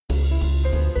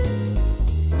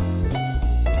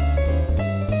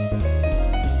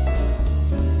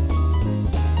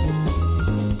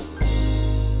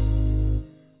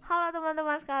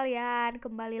teman-teman,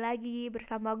 kembali lagi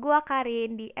bersama gua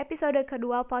Karin di episode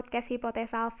kedua podcast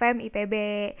Hipotesa FEM IPB.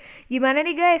 Gimana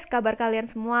nih guys, kabar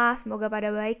kalian semua? Semoga pada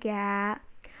baik ya.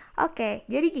 Oke,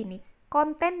 jadi gini,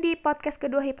 konten di podcast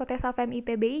kedua Hipotesa FEM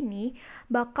IPB ini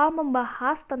bakal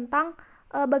membahas tentang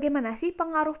bagaimana sih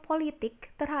pengaruh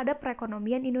politik terhadap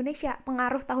perekonomian Indonesia.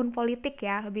 Pengaruh tahun politik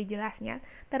ya, lebih jelasnya,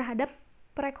 terhadap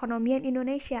perekonomian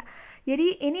Indonesia.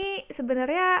 Jadi ini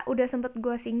sebenarnya udah sempet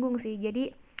gue singgung sih.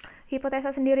 Jadi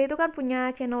Hipotesa sendiri itu kan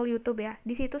punya channel YouTube ya.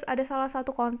 Di situ ada salah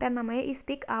satu konten namanya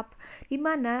Speak Up. Di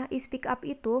mana Speak Up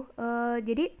itu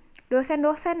jadi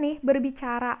dosen-dosen nih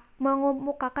berbicara,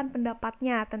 mengemukakan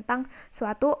pendapatnya tentang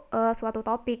suatu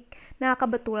topik. Nah,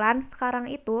 kebetulan sekarang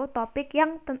itu topik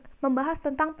yang membahas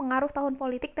tentang pengaruh tahun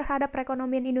politik terhadap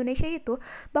perekonomian Indonesia itu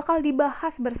bakal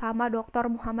dibahas bersama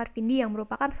Dr. Muhammad Findi yang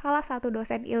merupakan salah satu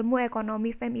dosen ilmu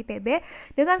ekonomi FEM IPB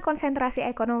dengan konsentrasi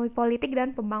ekonomi politik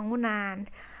dan pembangunan.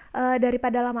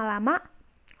 Daripada lama-lama,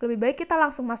 lebih baik kita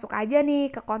langsung masuk aja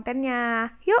nih ke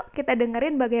kontennya. Yuk kita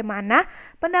dengerin bagaimana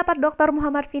pendapat Dr.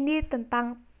 Muhammad Findi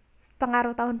tentang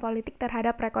pengaruh tahun politik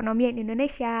terhadap perekonomian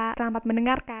Indonesia. Selamat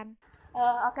mendengarkan.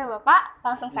 Oke Bapak,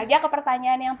 langsung saja ke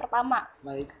pertanyaan yang pertama.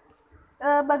 Baik.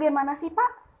 Bagaimana sih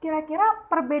Pak kira-kira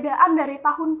perbedaan dari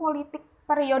tahun politik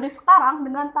periode sekarang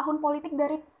dengan tahun politik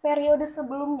dari periode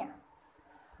sebelumnya?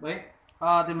 Baik,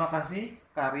 terima kasih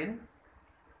Karin.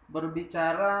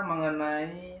 Berbicara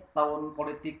mengenai tahun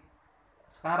politik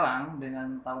sekarang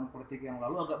dengan tahun politik yang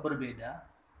lalu agak berbeda.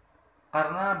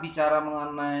 Karena bicara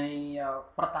mengenai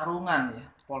pertarungan ya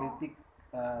politik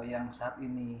yang saat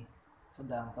ini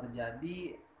sedang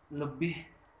terjadi lebih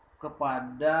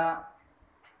kepada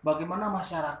bagaimana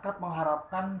masyarakat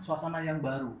mengharapkan suasana yang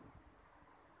baru.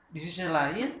 Di sisi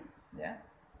lain ya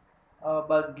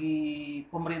bagi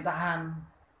pemerintahan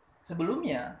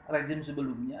sebelumnya, rezim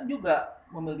sebelumnya juga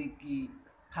memiliki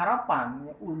harapan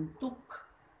untuk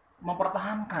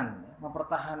mempertahankan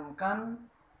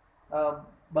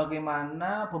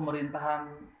bagaimana pemerintahan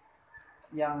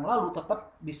yang lalu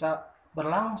tetap bisa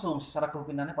berlangsung secara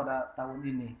kepemimpinannya pada tahun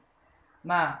ini.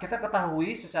 Nah, kita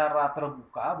ketahui secara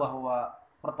terbuka bahwa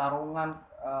pertarungan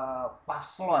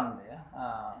paslon ya,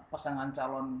 pasangan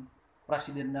calon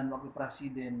presiden dan wakil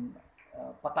presiden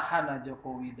petahana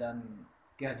Jokowi dan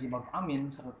Kiai Haji Ma'ruf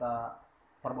Amin serta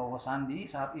Prabowo Sandi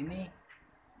saat ini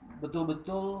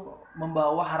betul-betul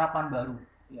membawa harapan baru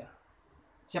ya.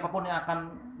 Siapapun yang akan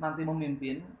nanti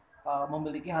memimpin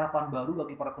memiliki harapan baru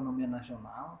bagi perekonomian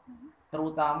nasional,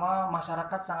 terutama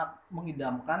masyarakat sangat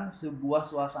mengidamkan sebuah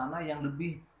suasana yang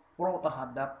lebih pro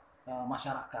terhadap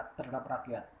masyarakat, terhadap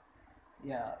rakyat.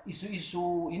 Ya,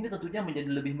 isu-isu ini tentunya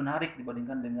menjadi lebih menarik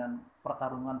dibandingkan dengan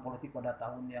pertarungan politik pada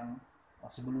tahun yang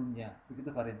sebelumnya. Begitu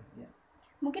Karin, ya.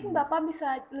 Mungkin Bapak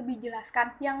bisa lebih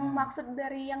jelaskan yang maksud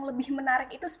dari yang lebih menarik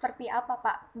itu seperti apa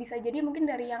Pak? Bisa jadi mungkin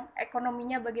dari yang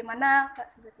ekonominya bagaimana Pak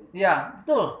seperti itu. Ya,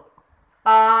 betul.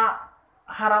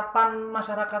 Harapan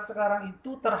masyarakat sekarang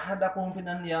itu terhadap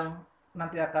pemimpinan yang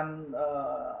nanti akan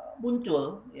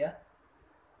muncul ya,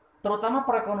 terutama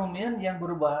perekonomian yang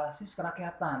berbasis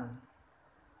kerakyatan.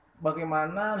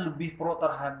 Bagaimana lebih pro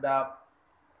terhadap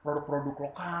produk-produk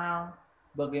lokal,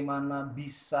 bagaimana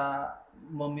bisa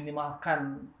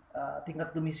meminimalkan tingkat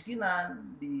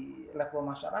kemiskinan di level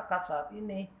masyarakat saat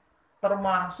ini,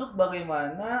 termasuk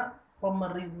bagaimana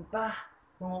pemerintah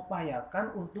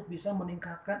mengupayakan untuk bisa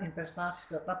meningkatkan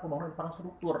investasi serta pembangunan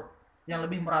infrastruktur yang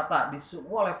lebih merata di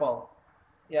semua level.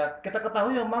 Ya, kita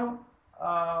ketahui memang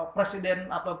presiden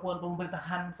ataupun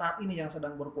pemerintahan saat ini yang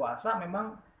sedang berkuasa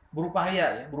memang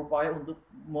berupaya untuk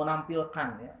menampilkan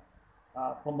ya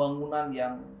pembangunan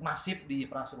yang masif di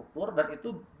infrastruktur, dan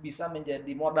itu bisa menjadi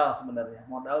modal sebenarnya,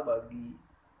 modal bagi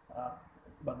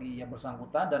yang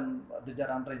bersangkutan dan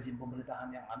jajaran rezim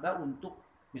pemerintahan yang ada untuk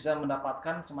bisa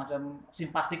mendapatkan semacam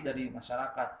simpatik dari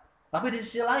masyarakat. Tapi di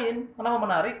sisi lain, kenapa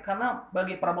menarik? Karena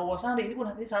bagi Prabowo Sandi ini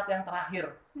pun ini saat yang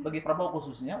terakhir bagi Prabowo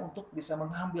khususnya untuk bisa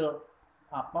mengambil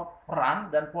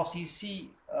peran dan posisi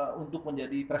untuk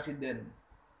menjadi presiden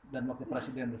dan wakil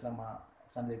presiden bersama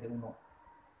Sandiaga Uno.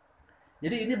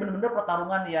 Jadi ini benar-benar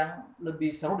pertarungan yang lebih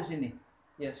seru di sini.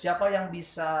 Ya, siapa yang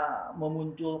bisa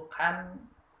memunculkan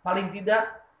paling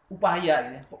tidak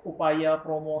upaya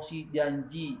promosi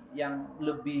janji yang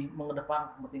lebih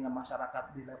mengedepankan kepentingan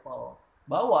masyarakat di level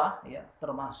bawah ya,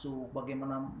 termasuk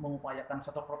bagaimana mengupayakan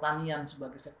sektor pertanian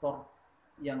sebagai sektor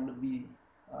yang lebih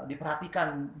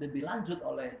diperhatikan lebih lanjut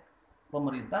oleh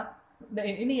pemerintah. Nah,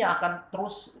 ini yang akan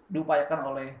terus diupayakan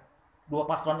oleh dua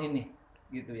paslon ini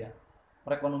gitu ya.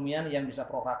 Perekonomian yang bisa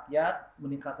pro rakyat,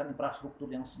 meningkatkan infrastruktur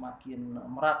yang semakin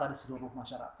merata di seluruh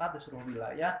masyarakat, di seluruh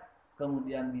wilayah,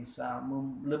 kemudian bisa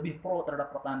lebih pro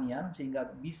terhadap pertanian sehingga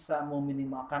bisa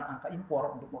meminimalkan angka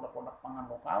impor untuk produk-produk pangan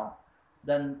lokal.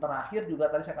 Dan terakhir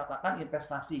juga tadi saya katakan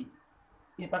investasi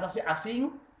asing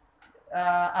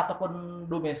ataupun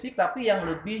domestik, tapi yang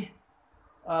lebih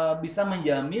bisa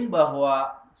menjamin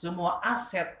bahwa semua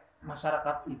aset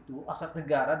masyarakat itu, aset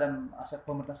negara dan aset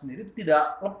pemerintah sendiri itu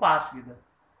tidak lepas gitu.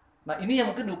 Nah, ini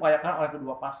yang mungkin diupayakan oleh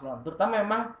kedua paslon. Terutama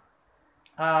memang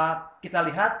kita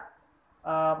lihat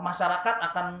masyarakat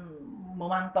akan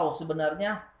memantau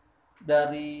sebenarnya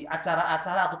dari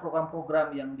acara-acara atau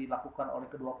program-program yang dilakukan oleh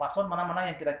kedua paslon, mana-mana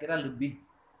yang kira-kira lebih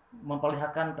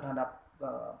memperlihatkan terhadap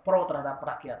pro terhadap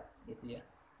rakyat gitu ya.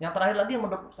 Yang terakhir lagi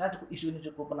menurut saya isu ini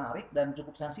cukup menarik dan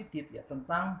cukup sensitif ya,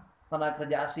 tentang tenaga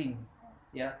kerja asing.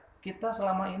 Ya, kita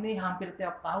selama ini hampir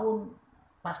tiap tahun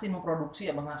pasti memproduksi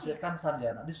ya, menghasilkan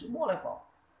sarjana di semua level.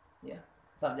 Ya,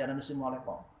 sarjana di semua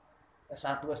level.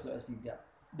 S1, S2, S3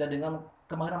 dan dengan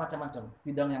kemahiran macam-macam,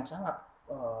 bidang yang sangat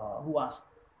luas.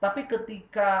 Tapi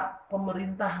ketika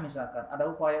pemerintah misalkan ada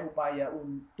upaya-upaya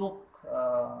untuk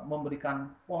memberikan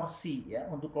porsi ya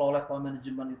untuk low level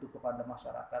management itu kepada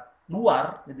masyarakat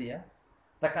luar gitu ya,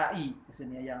 TKI di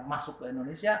sini yang masuk ke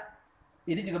Indonesia,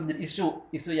 ini juga menjadi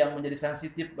isu yang menjadi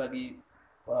sensitif bagi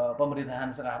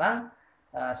pemerintahan sekarang,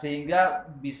 sehingga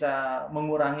bisa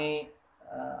mengurangi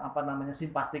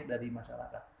simpatik dari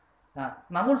masyarakat. Nah,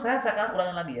 namun saya akan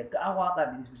ulangi lagi ya ke awal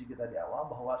tadi diskusi kita di awal,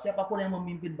 bahwa siapapun yang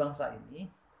memimpin bangsa ini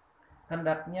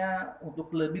hendaknya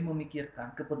untuk lebih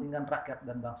memikirkan kepentingan rakyat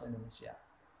dan bangsa Indonesia.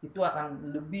 Itu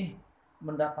akan lebih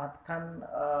mendapatkan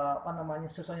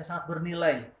sesuatu yang sangat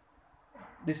bernilai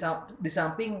di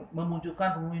samping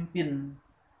memunculkan pemimpin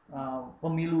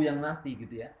pemilu yang nanti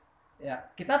gitu ya.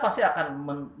 Ya, kita pasti akan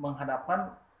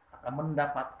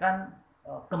mendapatkan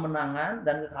kemenangan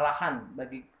dan kekalahan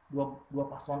bagi dua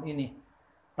paslon ini.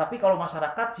 Tapi kalau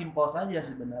masyarakat simpel saja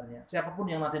sebenarnya, siapapun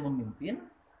yang nanti memimpin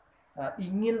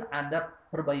ingin ada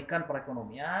perbaikan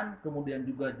perekonomian, kemudian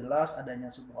juga jelas adanya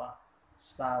sebuah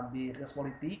stabilitas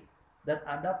politik dan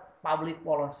ada public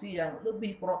policy yang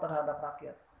lebih pro terhadap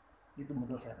rakyat. Itu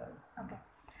menurut saya. Oke.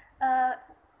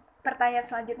 Pertanyaan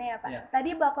selanjutnya ya Pak. Ya.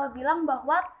 Tadi Bapak bilang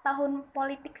bahwa tahun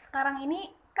politik sekarang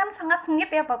ini kan sangat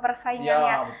sengit ya Pak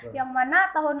persaingannya. Ya, yang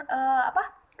mana tahun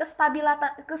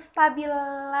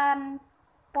kestabilan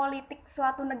politik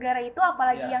suatu negara itu,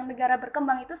 apalagi yang negara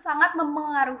berkembang itu sangat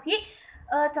mempengaruhi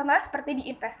contohnya seperti di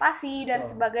investasi dan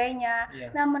sebagainya.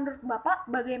 Nah, menurut Bapak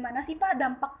bagaimana sih Pak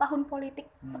dampak tahun politik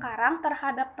sekarang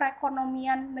terhadap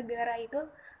perekonomian negara itu,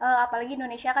 apalagi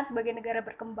Indonesia kan sebagai negara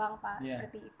berkembang Pak,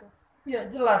 seperti itu. Iya,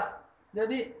 jelas.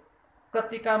 Jadi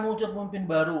ketika muncul pemimpin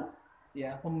baru,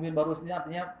 ya, pemimpin baru ini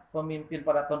artinya pemimpin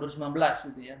pada tahun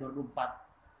 2019 gitu ya,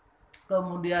 2004.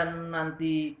 Kemudian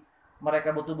nanti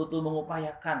mereka betul-betul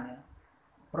mengupayakan ya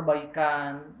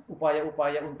perbaikan,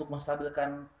 upaya-upaya untuk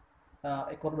menstabilkan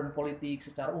ekonomi dan politik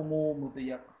secara umum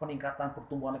gitu ya, peningkatan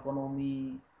pertumbuhan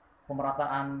ekonomi,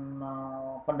 pemerataan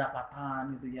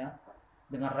pendapatan gitu ya,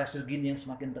 dengan rasio Gini yang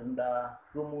semakin rendah.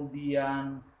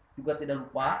 Kemudian juga tidak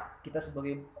lupa kita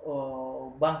sebagai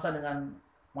bangsa dengan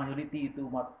mayoriti itu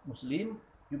umat Muslim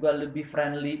juga lebih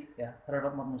friendly ya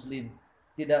terhadap umat Muslim,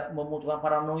 tidak memunculkan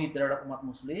paranoid terhadap umat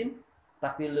Muslim,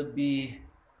 tapi lebih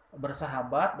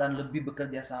bersahabat dan lebih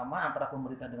bekerja sama antara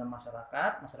pemerintah dengan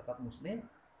masyarakat Muslim,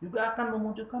 juga akan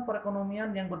memunculkan perekonomian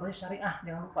yang berbasis syariah.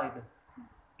 Jangan lupa itu.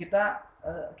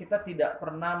 Kita tidak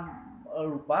pernah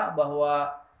lupa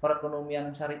bahwa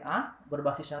perekonomian syariah,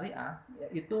 berbasis syariah, ya,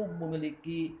 itu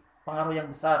memiliki pengaruh yang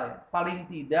besar ya. Paling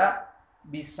tidak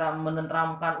bisa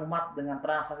menenteramkan umat dengan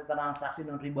transaksi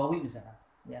non ribawi misalkan.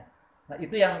 Ya. Nah,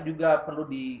 itu yang juga perlu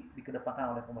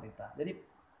dikedepankan oleh pemerintah.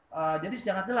 Jadi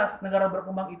sangat jelas negara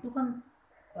berkembang itu kan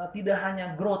tidak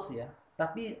hanya growth ya,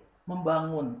 tapi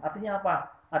membangun. Artinya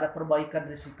apa? Ada perbaikan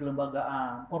dari segi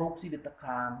kelembagaan, korupsi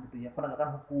ditekan gitu ya,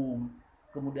 penegakan hukum,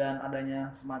 kemudian adanya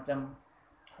semacam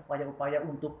upaya-upaya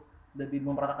untuk lebih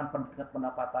memeratakan tingkat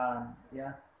pendapatan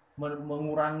ya,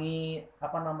 mengurangi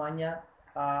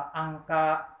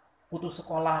angka putus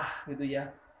sekolah gitu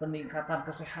ya, peningkatan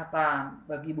kesehatan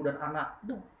bagi ibu dan anak.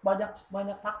 Itu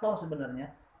banyak faktor sebenarnya.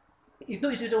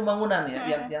 Itu isu-isu pembangunan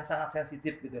ya yang sangat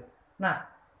sensitif gitu. Nah,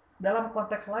 dalam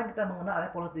konteks lain kita mengenal ada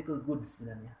political goods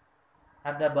sebenarnya.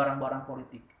 Ada barang-barang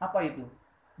politik. Apa itu?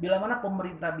 Bila mana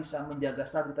pemerintah bisa menjaga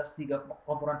stabilitas 3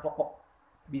 komponen pokok,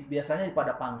 biasanya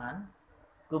pada pangan,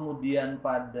 kemudian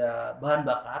pada bahan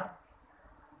bakar,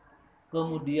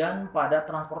 kemudian pada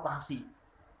transportasi.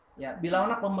 Ya, bila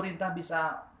mana pemerintah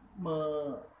bisa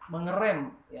mengerem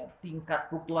ya tingkat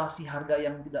fluktuasi harga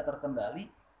yang tidak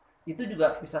terkendali, itu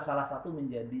juga bisa salah satu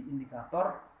menjadi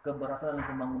indikator keberhasilan dan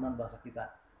pembangunan bangsa kita.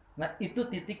 Nah, itu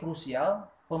titik krusial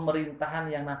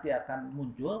pemerintahan yang nanti akan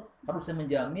muncul harus bisa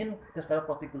menjamin kestabilan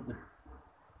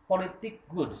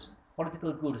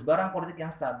political goods, barang politik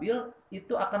yang stabil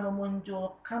itu akan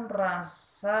memunculkan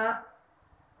rasa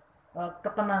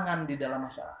ketenangan di dalam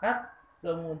masyarakat,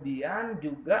 kemudian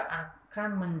juga akan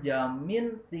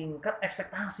menjamin tingkat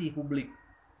ekspektasi publik.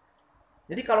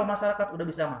 Jadi kalau masyarakat udah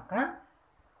bisa makan,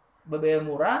 BBM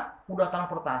murah, mudah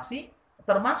transportasi,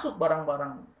 termasuk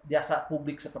barang-barang jasa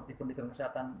publik seperti pendidikan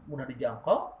kesehatan mudah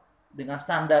dijangkau dengan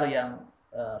standar yang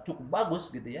cukup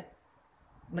bagus gitu ya,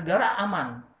 negara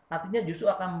aman. Artinya justru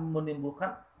akan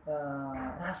menimbulkan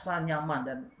rasa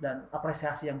nyaman dan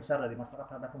apresiasi yang besar dari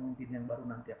masyarakat terhadap pemimpin yang baru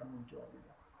nanti akan muncul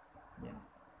gitu. Ya.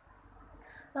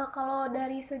 Kalau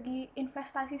dari segi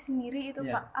investasi sendiri itu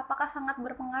Pak, apakah sangat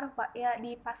berpengaruh Pak ya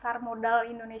di pasar modal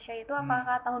Indonesia itu?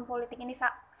 Apakah tahun politik ini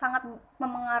sangat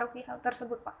memengaruhi hal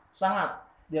tersebut Pak? Sangat.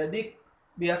 Jadi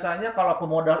biasanya kalau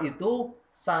pemodal itu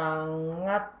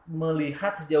sangat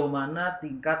melihat sejauh mana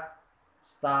tingkat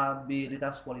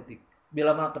stabilitas politik.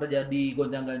 Bila mana terjadi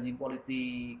gonjang-ganjing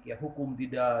politik, ya hukum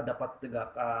tidak dapat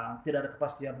ditegakkan, tidak ada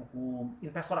kepastian hukum,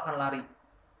 investor akan lari,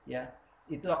 ya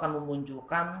itu akan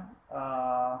memunculkan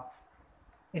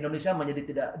Indonesia menjadi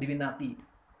tidak diminati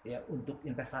ya untuk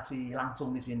investasi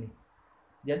langsung di sini.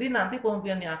 Jadi nanti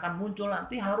pemimpin yang akan muncul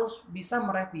nanti harus bisa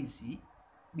merevisi,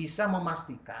 bisa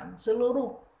memastikan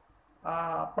seluruh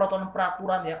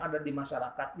peraturan-peraturan yang ada di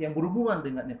masyarakat yang berhubungan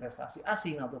dengan investasi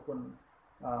asing ataupun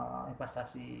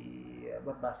investasi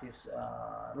berbasis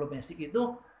domestik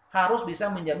itu harus bisa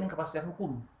menjamin kepastian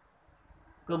hukum.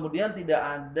 Kemudian tidak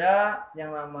ada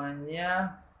yang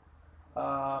namanya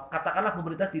katakanlah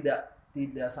pemerintah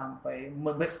tidak sampai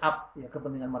membackup ya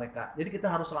kepentingan mereka. Jadi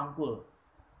kita harus rangkul.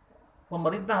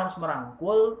 Pemerintah harus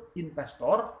merangkul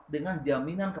investor dengan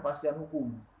jaminan kepastian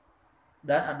hukum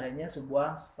dan adanya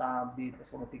sebuah stabilitas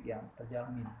politik yang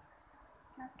terjamin.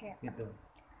 Oke. Gitu.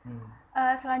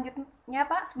 Selanjutnya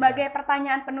Pak, sebagai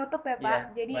pertanyaan penutup ya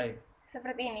Pak. Jadi baik.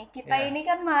 Seperti ini, kita ini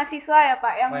kan mahasiswa ya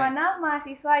Pak, yang mana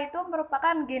mahasiswa itu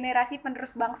merupakan generasi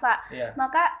penerus bangsa.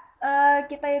 Maka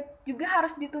kita juga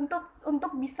harus dituntut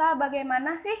untuk bisa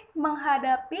bagaimana sih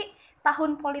menghadapi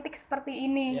tahun politik seperti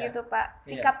ini gitu Pak.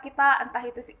 Sikap kita entah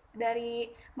itu dari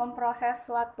memproses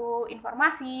suatu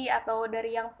informasi atau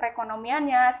dari yang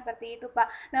perekonomiannya seperti itu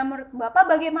Pak. Nah menurut Bapak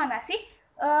bagaimana sih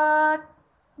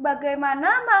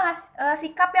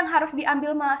sikap yang harus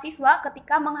diambil mahasiswa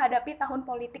ketika menghadapi tahun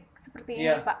politik seperti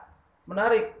ini Pak?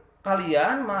 Menarik.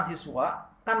 Kalian mahasiswa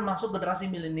kan masuk generasi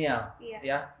milenial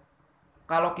ya.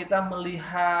 Kalau kita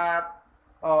melihat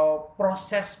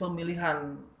proses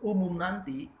pemilihan umum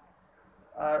nanti,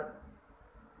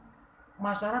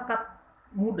 masyarakat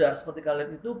muda seperti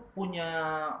kalian itu punya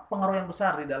pengaruh yang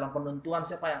besar di dalam penentuan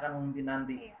siapa yang akan memimpin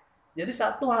nanti. Jadi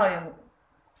satu hal yang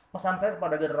pesan saya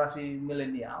kepada generasi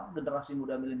milenial, generasi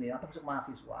muda milenial, termasuk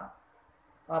mahasiswa,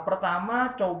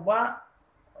 pertama coba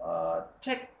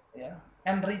cek ya,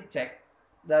 and recheck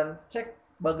dan cek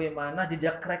bagaimana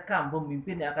jejak rekam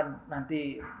pemimpin yang akan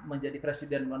nanti menjadi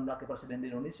presiden dan wakil presiden di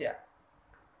Indonesia.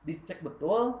 Dicek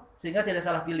betul sehingga tidak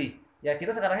salah pilih. Ya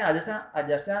kita sekarangnya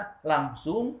ajasnya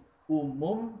langsung,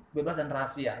 umum, bebas dan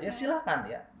rahasia. Ya silakan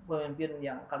ya pemimpin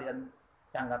yang kalian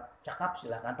anggap cakap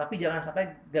silakan, tapi jangan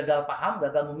sampai gagal paham,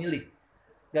 gagal memilih.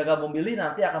 Gagal memilih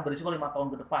nanti akan berisiko 5 tahun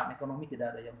ke depan, ekonomi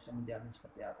tidak ada yang bisa menjamin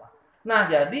seperti apa. Nah,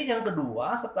 jadi yang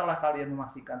kedua, setelah kalian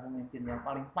memastikan pemimpin yang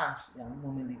paling pas, yang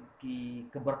memiliki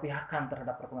keberpihakan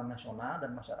terhadap perekonomian nasional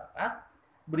dan masyarakat,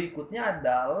 berikutnya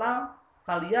adalah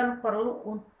kalian perlu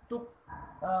untuk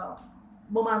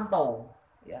memantau.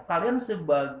 Ya, kalian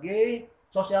sebagai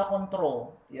social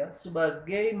control, ya,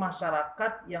 sebagai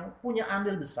masyarakat yang punya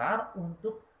andil besar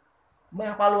untuk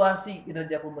mengevaluasi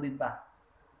kinerja pemerintah.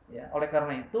 Ya, oleh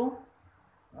karena itu,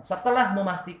 setelah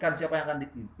memastikan siapa yang akan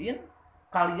dipimpin,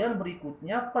 kalian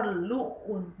berikutnya perlu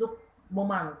untuk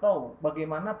memantau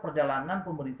bagaimana perjalanan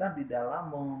pemerintah di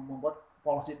dalam membuat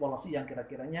policy-policy yang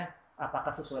kira-kiranya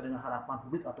apakah sesuai dengan harapan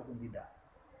publik ataupun tidak.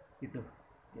 Gitu.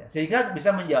 Ya, sehingga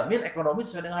bisa menjamin ekonomi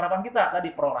sesuai dengan harapan kita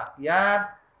tadi, pro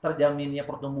rakyat, terjaminnya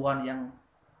pertumbuhan yang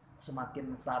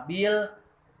semakin stabil,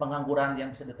 pengangguran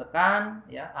yang bisa ditekan,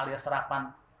 ya, alias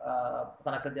serapan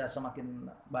tenaga kerja semakin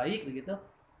baik begitu.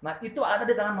 Nah, itu ada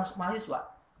di tangan mahasiswa.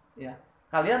 Ya.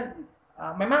 Kalian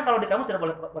memang kalau di kampus tidak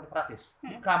boleh politik praktis.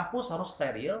 Di kampus harus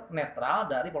steril, netral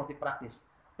dari politik praktis.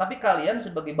 Tapi kalian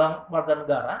sebagai warga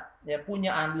negara ya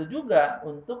punya andil juga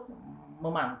untuk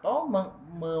memantau,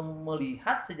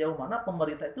 melihat sejauh mana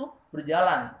pemerintah itu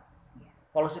berjalan.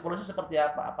 Polisi-polisi seperti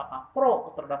apa? Apakah pro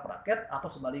terhadap rakyat atau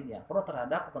sebaliknya, pro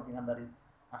terhadap kepentingan dari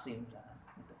asing misalnya.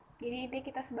 Gitu. Jadi intinya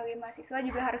kita sebagai mahasiswa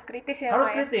juga harus kritis ya Harus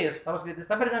Pak kritis, harus kritis,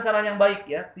 tapi dengan cara yang baik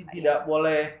ya, tidak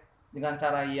boleh dengan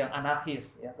cara yang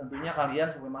anarkis ya. Tentunya kalian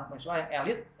sebagai mahasiswa yang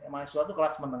elit, mahasiswa itu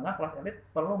kelas menengah, kelas elit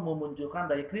perlu memunculkan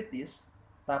daya kritis,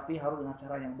 tapi harus dengan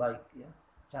cara yang baik ya,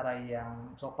 cara yang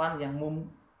sopan, yang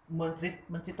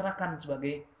mencitrakan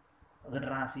sebagai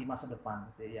generasi masa depan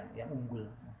gitu, yang unggul.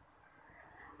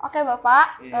 Oke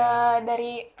Bapak,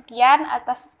 dari sekian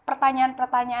atas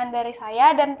pertanyaan-pertanyaan dari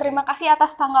saya dan terima kasih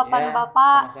atas tanggapan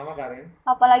Bapak. Sama-sama Karin.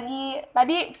 Apalagi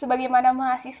tadi sebagaimana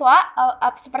mahasiswa,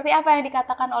 seperti apa yang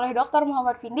dikatakan oleh Dr.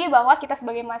 Muhammad Vindi bahwa kita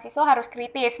sebagai mahasiswa harus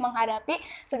kritis menghadapi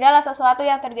segala sesuatu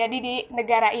yang terjadi di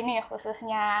negara ini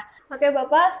khususnya. Oke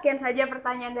Bapak, sekian saja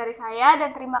pertanyaan dari saya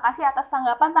dan terima kasih atas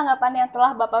tanggapan-tanggapan yang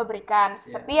telah Bapak berikan.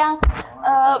 Seperti yang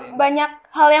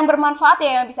banyak hal yang bermanfaat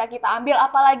ya yang bisa kita ambil,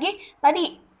 apalagi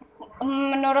tadi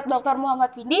menurut Dr. Muhammad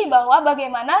Vindi bahwa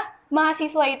bagaimana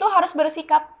mahasiswa itu harus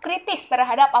bersikap kritis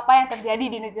terhadap apa yang terjadi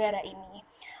di negara ini.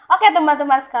 Oke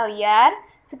teman-teman sekalian,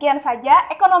 sekian saja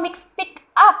Economic Speak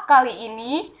Up kali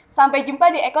ini. Sampai jumpa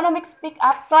di Economic Speak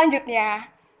Up selanjutnya.